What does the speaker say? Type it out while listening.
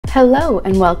Hello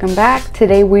and welcome back.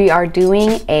 Today we are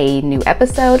doing a new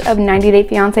episode of 90 Day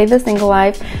Fiance The Single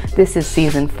Life. This is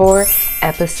season 4,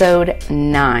 episode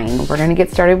 9. We're gonna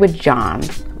get started with John.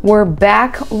 We're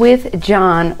back with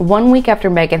John 1 week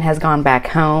after Meghan has gone back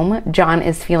home. John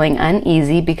is feeling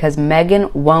uneasy because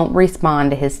Meghan won't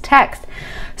respond to his text.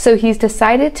 So he's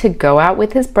decided to go out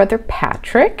with his brother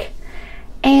Patrick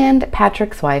and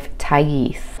Patrick's wife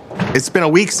Thais. It's been a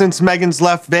week since Meghan's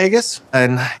left Vegas,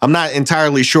 and I'm not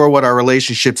entirely sure what our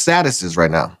relationship status is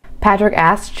right now. Patrick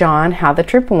asked John how the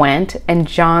trip went, and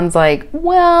John's like,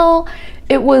 well,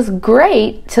 it was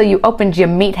great till you opened your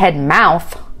meathead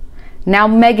mouth. Now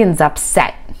Meghan's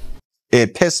upset.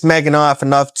 It pissed Meghan off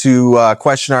enough to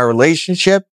question our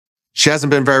relationship. She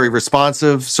hasn't been very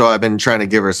responsive, so I've been trying to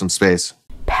give her some space.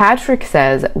 Patrick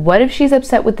says, what if she's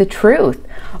upset with the truth?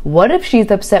 What if she's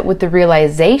upset with the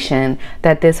realization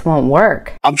that this won't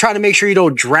work? I'm trying to make sure you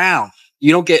don't drown.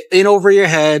 You don't get in over your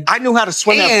head. I knew how to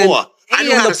swim that floor. I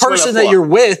knew how to swim that floor. The person that you're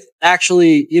with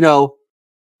actually,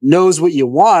 knows what you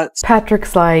want.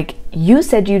 Patrick's like, you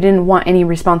said you didn't want any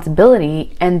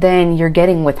responsibility, and then you're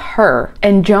getting with her.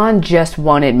 And John just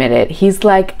won't admit it. He's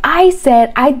like, I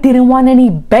said I didn't want any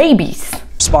babies.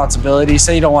 Responsibility.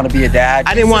 Say you don't want to be a dad.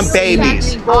 I didn't want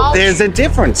babies. There's a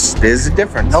difference. There's a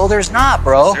difference. No, there's not,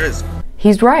 bro. There is.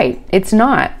 He's right. It's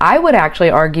not. I would actually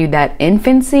argue that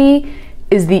infancy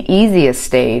is the easiest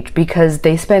stage because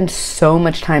they spend so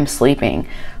much time sleeping.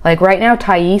 Like right now,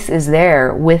 Thais is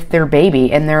there with their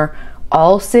baby and they're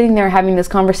all sitting there having this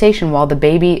conversation while the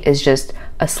baby is just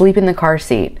asleep in the car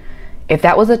seat. If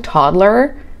that was a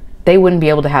toddler, they wouldn't be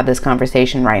able to have this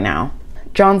conversation right now.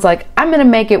 John's like, I'm gonna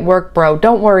make it work, bro.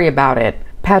 Don't worry about it.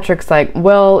 Patrick's like,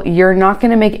 well, you're not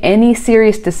gonna make any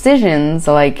serious decisions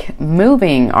like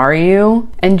moving, are you?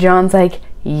 And John's like,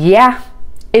 yeah,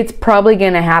 it's probably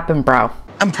gonna happen, bro.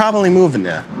 I'm probably moving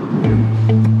there.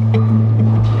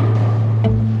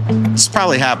 It's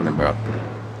probably happening, bro.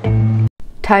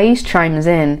 Thais chimes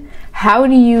in, how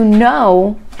do you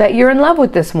know that you're in love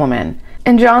with this woman?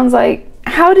 And John's like,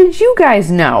 how did you guys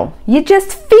know? You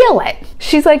just feel it.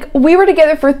 She's like, we were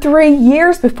together for 3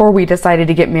 years before we decided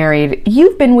to get married.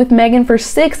 You've been with Meghan for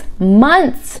 6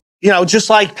 months. Just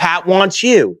like Pat wants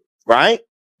you, right?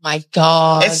 My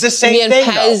God. It's the same Me and thing,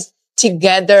 Pat though. is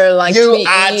together like You 3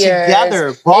 are years.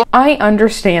 together, bro. I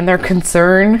understand their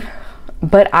concern,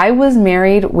 but I was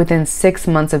married within 6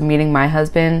 months of meeting my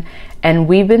husband, and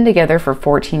we've been together for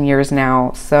 14 years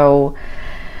now. So,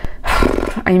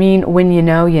 I mean, when you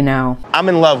know, you know. I'm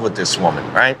in love with this woman,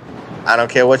 right? I don't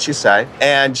care what you say.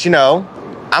 And,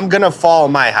 I'm gonna follow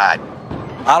my heart.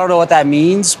 I don't know what that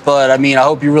means, but I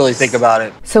hope you really think about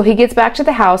it. So he gets back to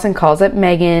the house and calls up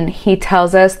Meghan. He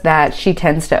tells us that she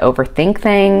tends to overthink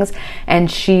things, and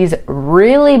she's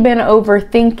really been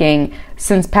overthinking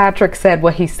since Patrick said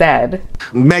what he said.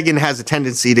 Meghan has a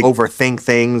tendency to overthink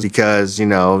things because,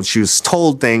 she was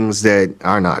told things that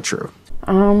are not true.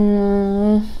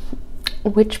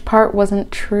 Which part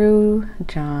wasn't true,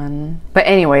 John? But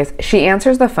anyways, she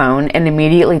answers the phone and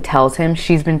immediately tells him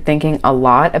she's been thinking a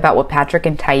lot about what Patrick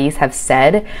and Thais have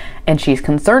said, and she's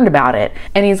concerned about it.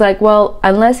 And he's like, well,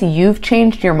 unless you've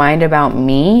changed your mind about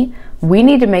me, we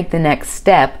need to make the next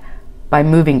step by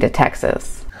moving to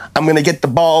Texas. I'm gonna get the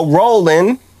ball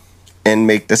rolling and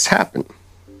make this happen.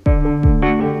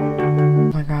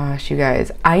 Oh my gosh, you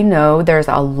guys. I know there's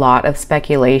a lot of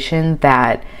speculation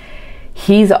that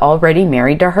he's already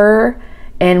married to her,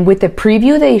 and with the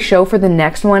preview they show for the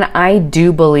next one, I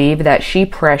do believe that she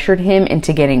pressured him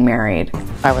into getting married.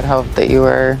 I would hope that you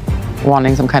were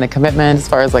wanting some kind of commitment as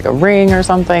far as like a ring or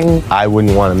something. I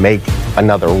wouldn't want to make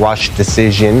another rush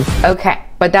decision. Okay,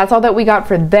 but that's all that we got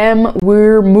for them.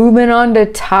 We're moving on to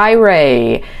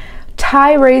Tyray.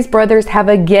 Tyray's brothers have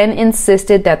again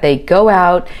insisted that they go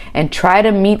out and try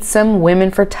to meet some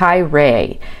women for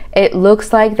Tyray. It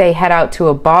looks like they head out to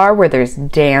a bar where there's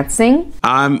dancing.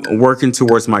 I'm working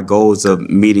towards my goals of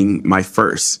meeting my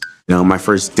first, my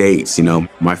first dates,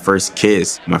 my first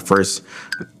kiss, my first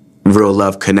real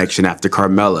love connection after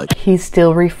Carmela. He's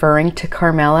still referring to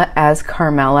Carmela as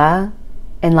Carmela,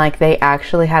 and like they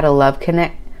actually had a love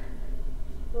connect.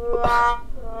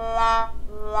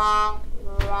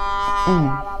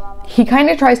 He kind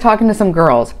of tries talking to some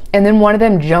girls, and then one of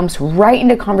them jumps right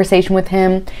into conversation with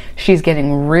him. She's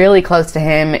getting really close to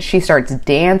him. She starts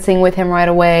dancing with him right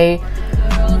away. Ooh,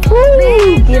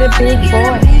 get a big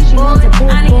boy. She wants a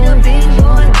big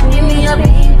boy.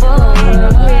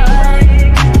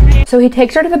 So he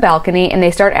takes her to the balcony, and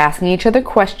they start asking each other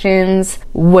questions.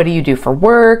 What do you do for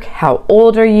work? How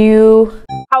old are you?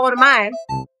 How old am I?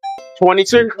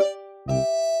 22.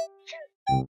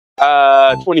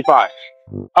 25.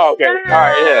 Oh, okay. All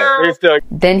right, yeah. He's still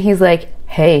Then he's like,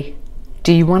 hey,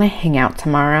 do you want to hang out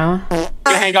tomorrow?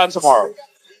 gonna hang out tomorrow.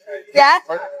 Yeah.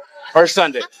 Or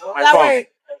Sunday. My phone.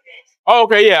 Oh,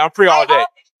 okay, yeah, I'm free all day.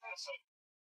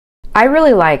 I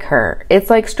really like her. It's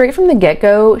like straight from the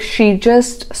get-go, she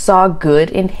just saw good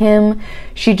in him.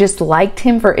 She just liked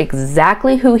him for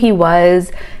exactly who he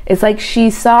was. It's like she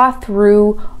saw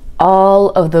through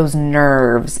all of those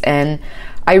nerves. And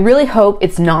I really hope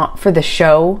it's not for the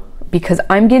show because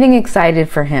I'm getting excited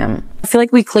for him. I feel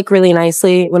like we click really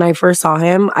nicely. When I first saw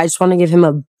him, I just want to give him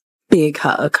a big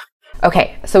hug.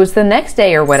 Okay, so it's the next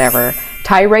day or whatever.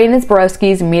 Tyray and his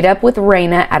broskies meet up with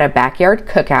Raina at a backyard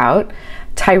cookout.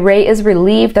 Tyray is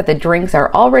relieved that the drinks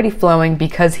are already flowing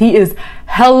because he is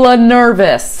hella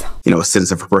nervous. You know, a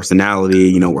sense of her personality,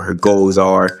 you know, what her goals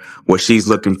are, what she's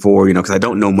looking for, you know, because I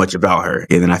don't know much about her.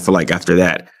 And then I feel like after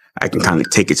that, I can kind of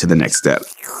take it to the next step.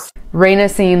 Raina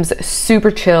seems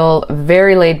super chill,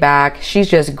 very laid back. She's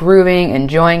just grooving,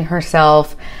 enjoying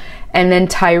herself. And then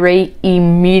Tyray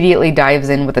immediately dives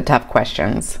in with the tough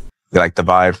questions. You like the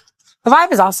vibe? The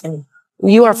vibe is awesome.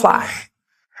 You are fly.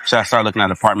 Should I start looking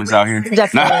at apartments out here?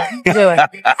 Definitely. Do it.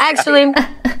 Actually.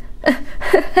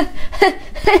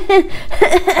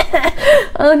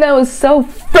 Oh, that was so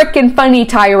freaking funny,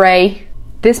 Tyray.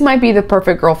 This might be the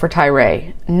perfect girl for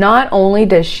Tyray. Not only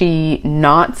does she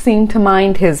not seem to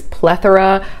mind his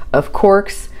plethora of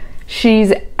quirks,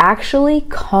 she's actually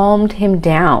calmed him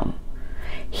down.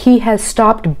 He has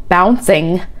stopped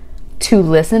bouncing to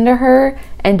listen to her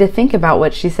and to think about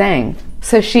what she's saying.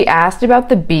 So she asked about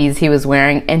the beads he was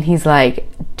wearing and he's like,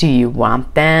 do you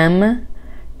want them?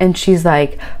 And she's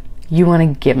like, you want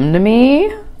to give them to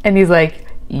me? And he's like,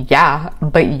 yeah,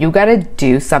 but you got to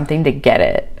do something to get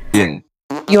it. Yeah.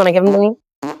 You want to give him to me?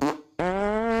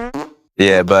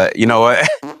 Yeah, but you know what?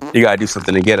 You got to do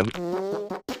something to get him.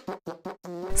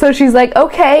 So she's like,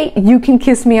 okay, you can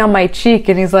kiss me on my cheek.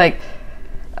 And he's like,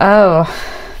 oh,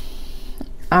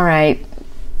 all right.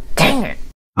 Dang it.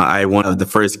 I wanted the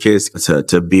first kiss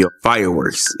to be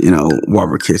fireworks, you know, while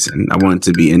we're kissing. I wanted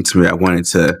to be intimate. I wanted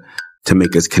to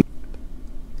make us connect.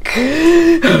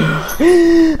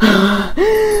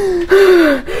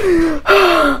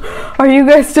 Are you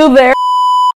guys still there?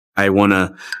 I want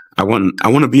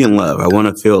to be in love. I want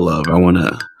to feel love. I want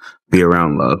to be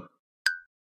around love.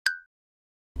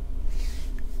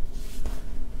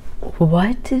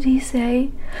 What did he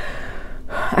say?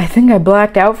 I think I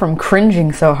blacked out from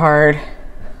cringing so hard.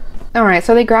 All right,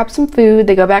 so they grab some food,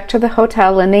 they go back to the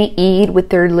hotel and they eat with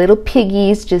their little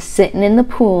piggies just sitting in the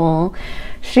pool.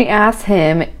 She asks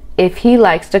him if he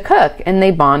likes to cook and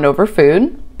they bond over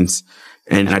food.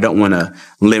 And I don't want to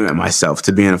limit myself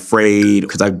to being afraid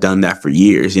because I've done that for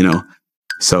years, you know.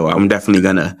 So I'm definitely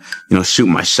going to, you know, shoot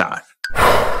my shot.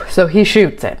 So he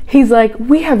shoots it. He's like,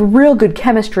 we have real good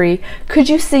chemistry. Could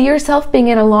you see yourself being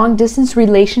in a long distance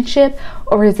relationship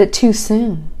or is it too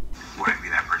soon? Would I be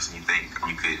that person you think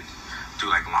you could do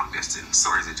like long distance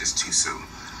or is it just too soon?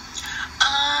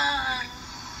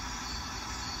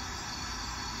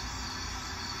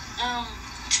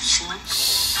 Too soon.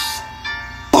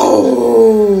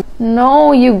 Oh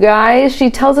no, you guys.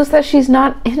 She tells us that she's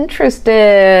not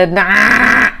interested.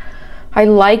 Nah. I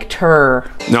liked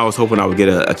her. No, I was hoping I would get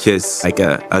a kiss, like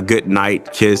a good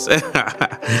night kiss,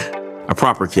 a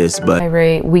proper kiss. But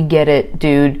Tyray, we get it,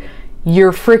 dude.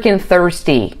 You're freaking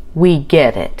thirsty. We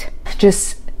get it.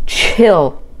 Just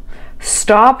chill.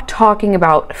 Stop talking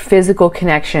about physical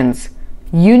connections.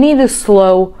 You need to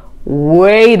slow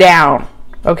way down,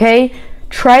 okay?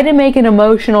 Try to make an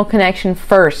emotional connection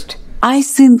first. I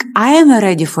think I am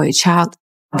ready for a child,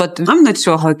 but I'm not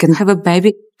sure how I can have a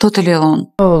baby totally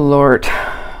alone. Oh, Lord.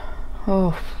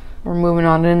 Oh, we're moving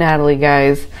on to Natalie,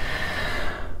 guys.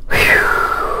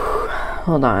 Whew.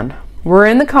 Hold on. We're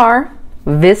in the car.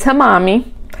 This her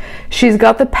mommy. She's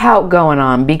got the pout going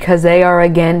on because they are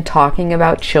again talking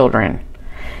about children.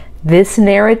 This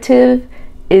narrative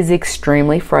is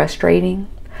extremely frustrating.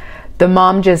 The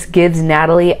mom just gives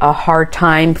Natalie a hard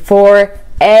time for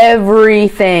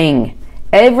everything.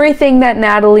 Everything that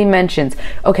Natalie mentions.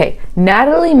 Okay,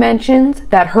 Natalie mentions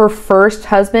that her first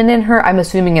husband and her, I'm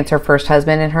assuming it's her first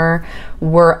husband and her,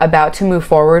 were about to move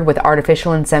forward with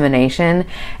artificial insemination.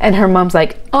 And her mom's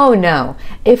like, oh no,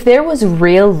 if there was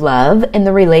real love in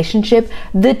the relationship,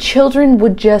 the children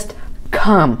would just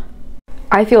come.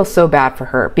 I feel so bad for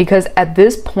her because at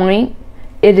this point,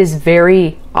 it is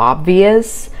very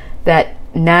obvious that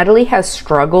Natalie has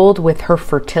struggled with her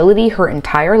fertility her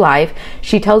entire life.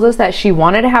 She tells us that she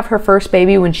wanted to have her first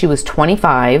baby when she was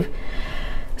 25.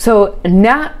 So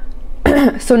not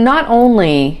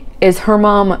only is her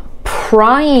mom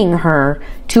prying her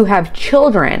to have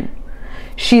children,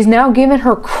 she's now given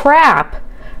her crap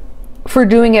for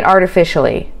doing it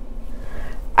artificially.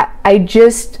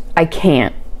 I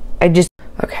can't.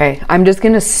 Okay, I'm just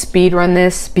gonna speed run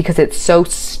this because it's so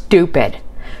stupid.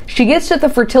 She gets to the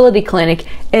fertility clinic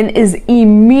and is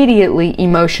immediately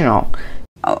emotional.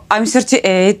 I'm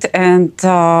 38 and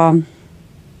I'm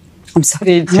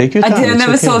sorry. Take your time. I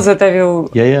never saw that. I will.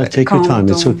 Yeah, take your time.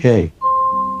 It's okay.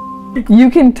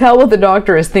 You can tell what the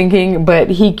doctor is thinking, but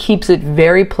he keeps it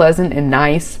very pleasant and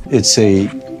nice. It's a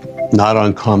not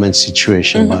uncommon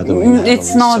situation, by the way. Natalie,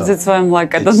 It's not. That's why I'm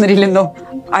like, I don't really know.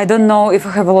 I don't know if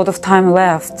I have a lot of time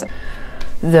left.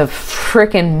 The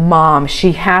frickin' mom,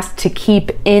 she has to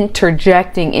keep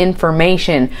interjecting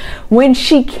information when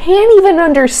she can't even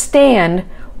understand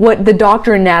what the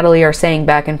doctor and Natalie are saying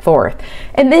back and forth.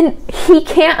 And then he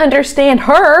can't understand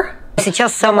her.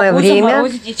 Сейчас самое время.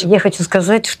 Я хочу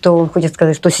сказать, что он хочет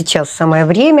сказать, что сейчас самое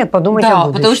время подумать о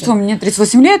будущем. Потому что мне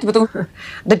 38 лет, потому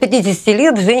до 50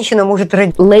 лет женщина может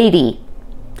родить. Lady,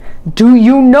 do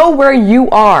you know where you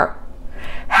are?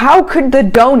 How could the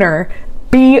donor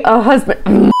be a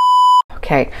husband?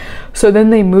 Okay, so then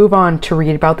they move on to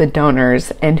read about the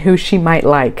donors and who she might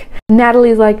like.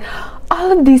 Natalie's like, all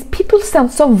of these people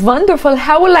sound so wonderful.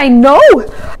 How will I know?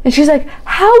 And she's like,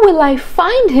 how will I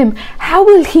find him? How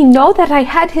will he know that I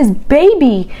had his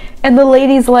baby? And the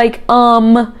lady's like,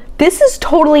 this is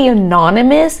totally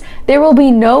anonymous. There will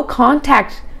be no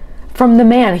contact from the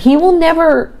man. He will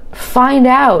never find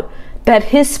out that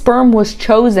his sperm was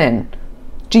chosen.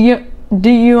 Do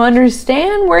you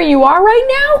understand where you are right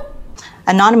now?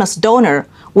 Anonymous donor,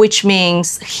 which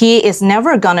means he is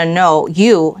never gonna know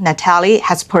you, Natalie,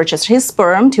 has purchased his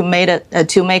sperm to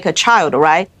make a child,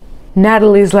 right?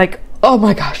 Natalie's like, oh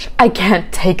my gosh, I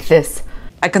can't take this.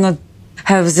 I cannot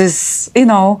have this,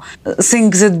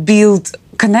 things that build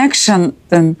connection,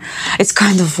 then it's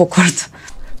kind of awkward.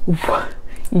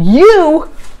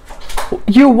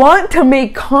 You want to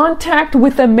make contact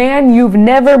with a man you've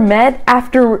never met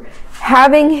after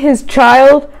having his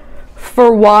child?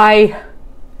 For why,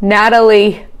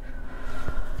 Natalie?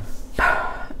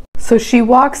 So she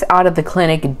walks out of the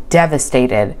clinic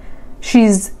devastated.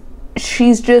 She's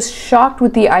just shocked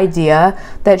with the idea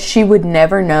that she would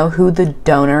never know who the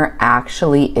donor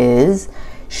actually is.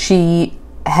 She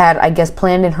had, I guess,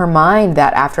 planned in her mind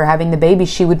that after having the baby,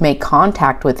 she would make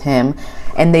contact with him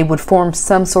and they would form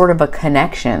some sort of a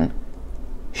connection.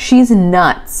 She's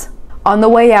nuts. On the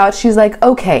way out, she's like,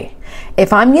 okay,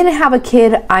 if I'm gonna have a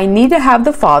kid, I need to have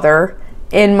the father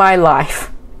in my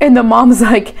life. And the mom's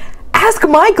like, ask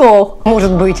Michael.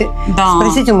 Может быть.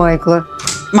 Спросите Майкла.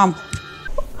 Mom.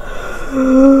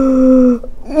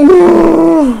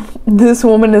 This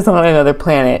woman is on another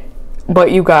planet.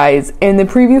 But you guys, in the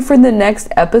preview for the next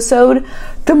episode,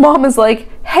 the mom is like,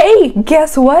 hey,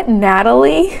 guess what,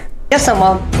 Natalie? Я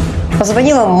сама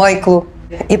позвонила Майклу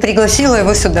и пригласила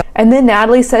его сюда. And then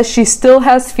Natalie says she still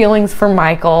has feelings for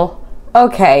Michael.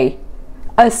 Okay,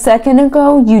 a second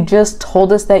ago, you just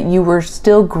told us that you were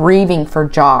still grieving for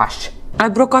Josh. I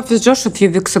broke up with Josh a few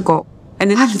weeks ago.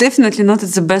 And I'm definitely not at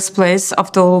the best place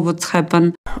after all what's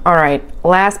happened. All right,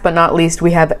 last but not least,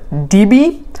 we have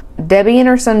Debbie. Debbie and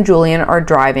her son Julian are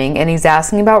driving, and he's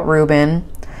asking about Ruben.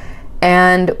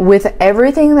 And with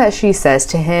everything that she says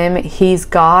to him, he's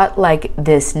got like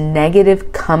this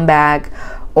negative comeback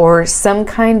or some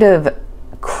kind of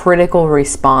critical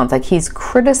response. Like he's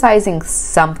criticizing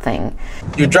something.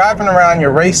 You're driving around,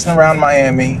 you're racing around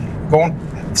Miami, going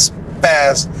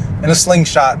fast in a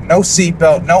slingshot, no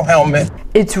seatbelt, no helmet.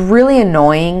 It's really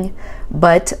annoying,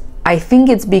 but I think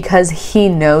it's because he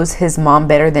knows his mom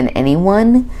better than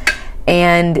anyone,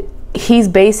 and he's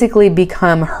basically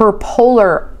become her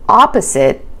polar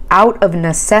opposite out of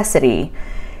necessity.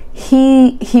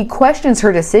 He questions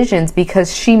her decisions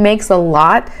because she makes a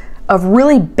lot of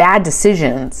really bad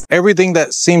decisions. Everything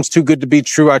that seems too good to be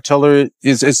true, I tell her it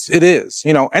is.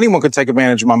 You know, anyone could take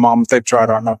advantage of my mom if they've tried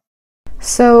hard enough.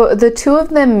 So the two of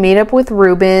them meet up with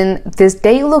Ruben. This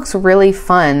date looks really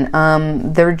fun.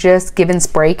 They're just given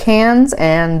spray cans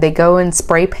and they go and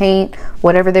spray paint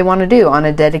whatever they want to do on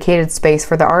a dedicated space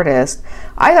for the artist.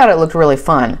 I thought it looked really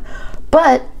fun.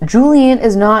 But Julian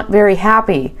is not very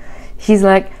happy. He's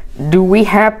like, do we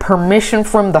have permission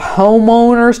from the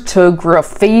homeowners to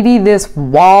graffiti this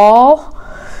wall?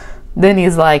 Then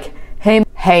he's like,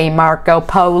 hey Marco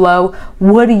Polo,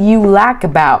 what do you like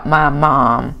about my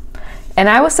mom? And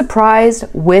I was surprised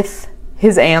with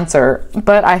his answer,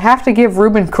 but I have to give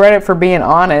Ruben credit for being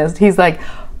honest. He's like,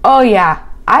 oh yeah,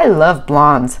 I love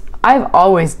blondes. I've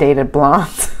always dated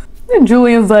blondes. And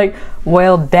Julian's like,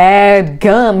 well,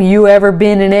 dadgum, you ever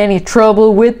been in any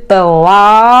trouble with the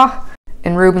law?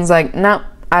 And Ruben's like, no,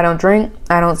 I don't drink,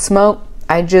 I don't smoke,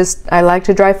 I like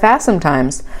to drive fast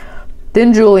sometimes.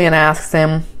 Then Julian asks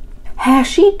him, has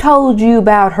she told you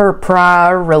about her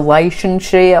prior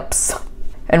relationships?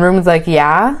 And Ruben's like,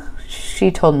 yeah,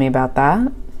 she told me about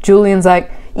that. Julian's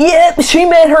like, yep, she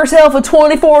met herself a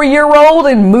 24-year-old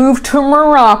and moved to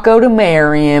Morocco to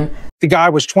marry him. The guy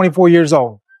was 24 years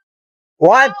old.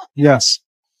 What? Yes.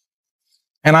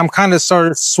 And I'm kind of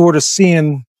sort of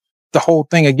seeing the whole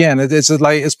thing again. It's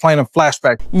like it's playing a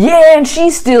flashback. Yeah, and she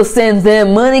still sends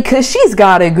them money because she's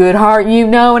got a good heart, you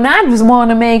know, and I just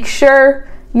want to make sure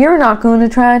you're not going to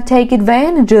try to take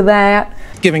advantage of that.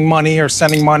 Giving money or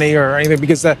sending money or anything,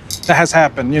 because that has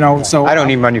happened, you know. So I don't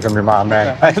need money from your mom,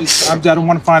 man. I don't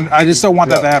want to find. I just don't want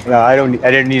that to happen. No, I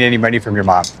didn't need any money from your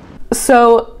mom.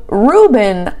 So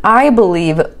Ruben, I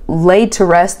believe, laid to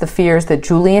rest the fears that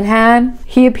Julian had.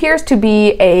 He appears to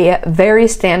be a very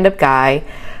stand-up guy,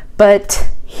 but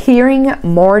hearing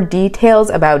more details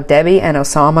about Debbie and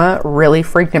Osama really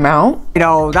freaked him out. You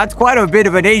know, that's quite a bit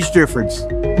of an age difference.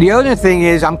 The other thing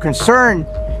is I'm concerned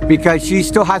because she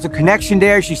still has a connection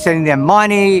there. She's sending them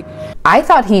money. I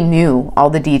thought he knew all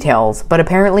the details, but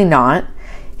apparently not.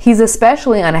 He's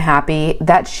especially unhappy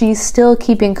that she's still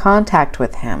keeping contact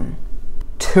with him.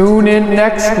 Tune in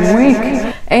next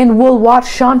week and we'll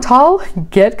watch Chantal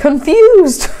get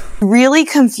confused. Really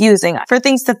confusing for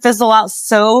things to fizzle out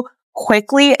so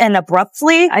quickly and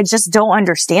abruptly. I just don't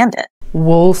understand it.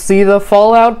 We'll see the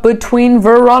fallout between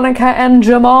Veronica and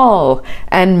Jamal,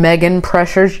 and Meghan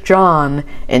pressures John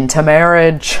into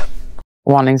marriage.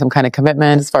 Wanting some kind of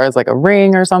commitment as far as like a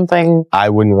ring or something. I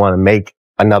wouldn't want to make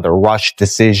another rush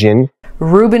decision.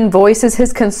 Ruben voices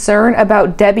his concern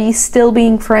about Debbie still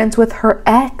being friends with her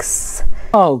ex.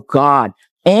 Oh God,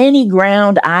 any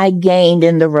ground I gained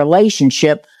in the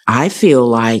relationship, I feel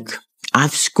like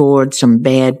I've scored some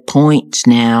bad points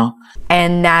now.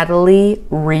 And Natalie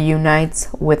reunites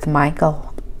with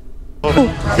Michael.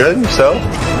 Good, so?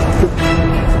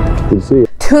 We'll see.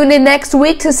 Tune in next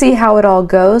week to see how it all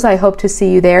goes. I hope to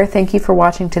see you there. Thank you for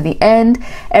watching to the end.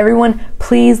 Everyone,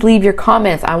 please leave your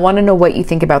comments. I want to know what you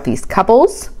think about these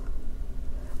couples.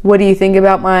 What do you think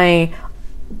about my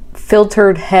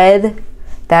filtered head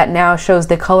that now shows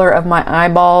the color of my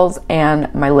eyeballs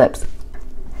and my lips?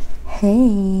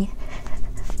 Hey.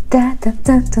 Da, da,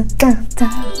 da, da, da, da.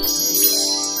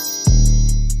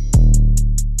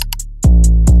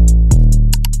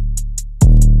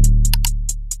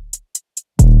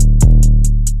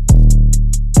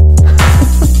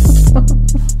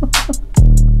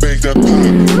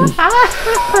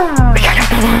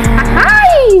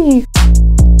 Hi!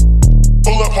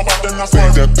 Pull up, hop up, then I say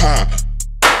that pie.